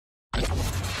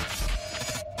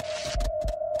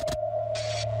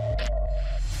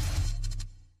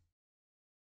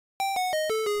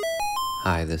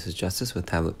Hi, this is Justice with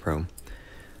Tablet Pro,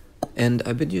 and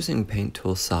I've been using Paint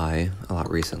Tool Sci a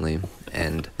lot recently,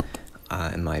 and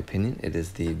in my opinion, it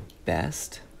is the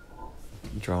best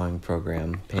drawing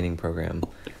program, painting program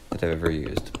that I've ever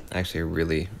used. Actually,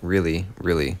 I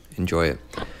really enjoy it.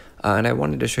 And I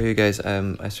wanted to show you guys,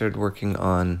 I started working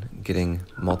on getting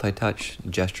multi-touch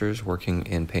gestures working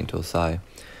in Paint Tool Sci.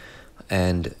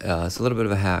 And it's a little bit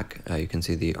of a hack. You can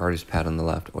see the artist pad on the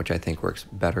left, which I think works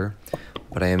better,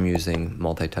 but I am using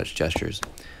multi-touch gestures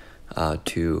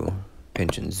to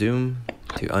pinch and zoom,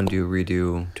 to undo,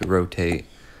 redo, to rotate,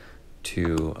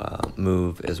 to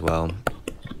move as well.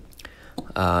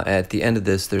 At the end of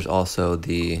this, there's also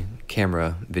the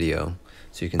camera video,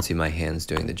 so you can see my hands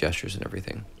doing the gestures and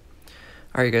everything.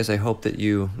 All right, guys, I hope that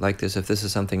you like this. If this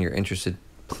is something you're interested,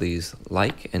 please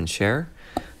like and share.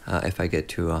 If I get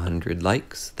to 100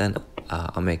 likes, then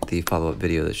I'll make the follow-up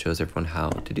video that shows everyone how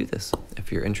to do this,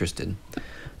 if you're interested.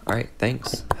 All right,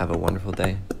 thanks. Have a wonderful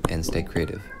day, and stay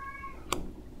creative.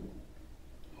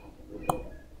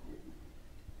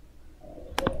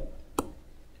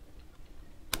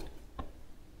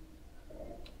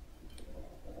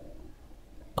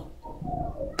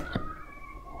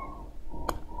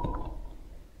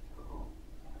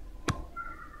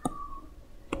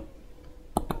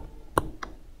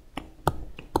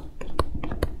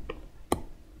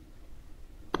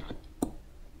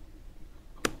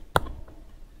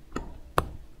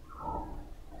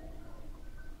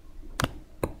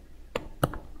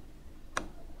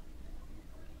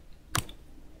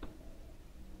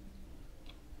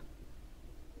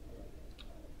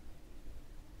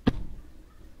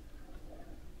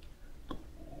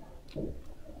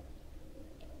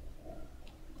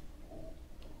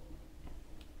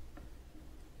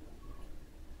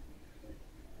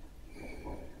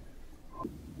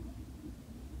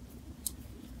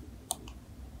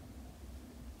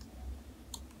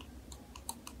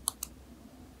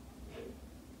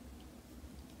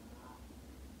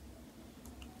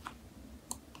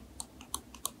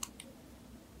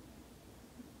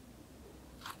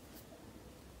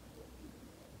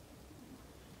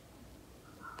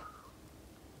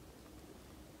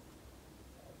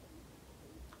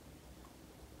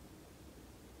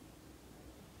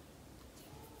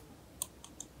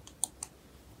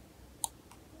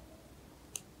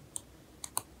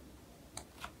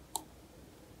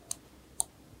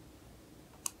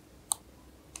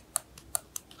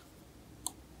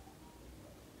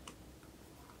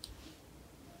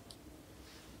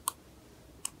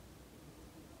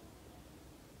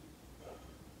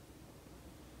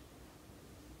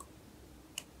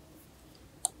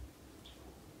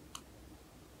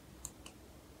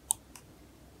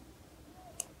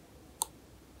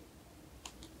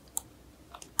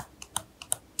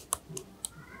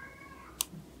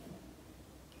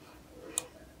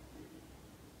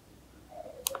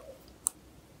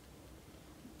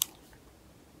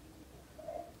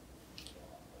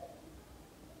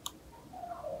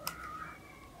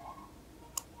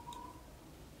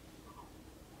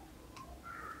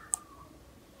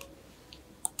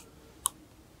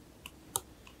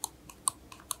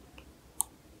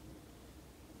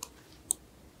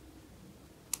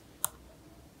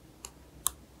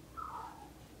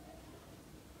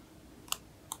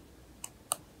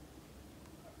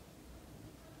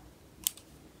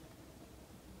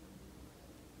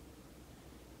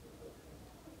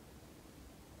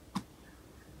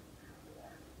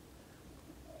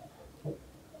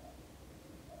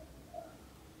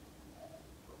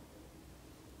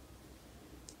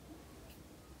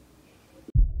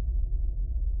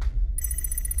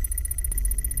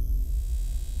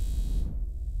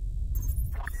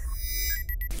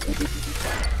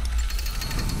 You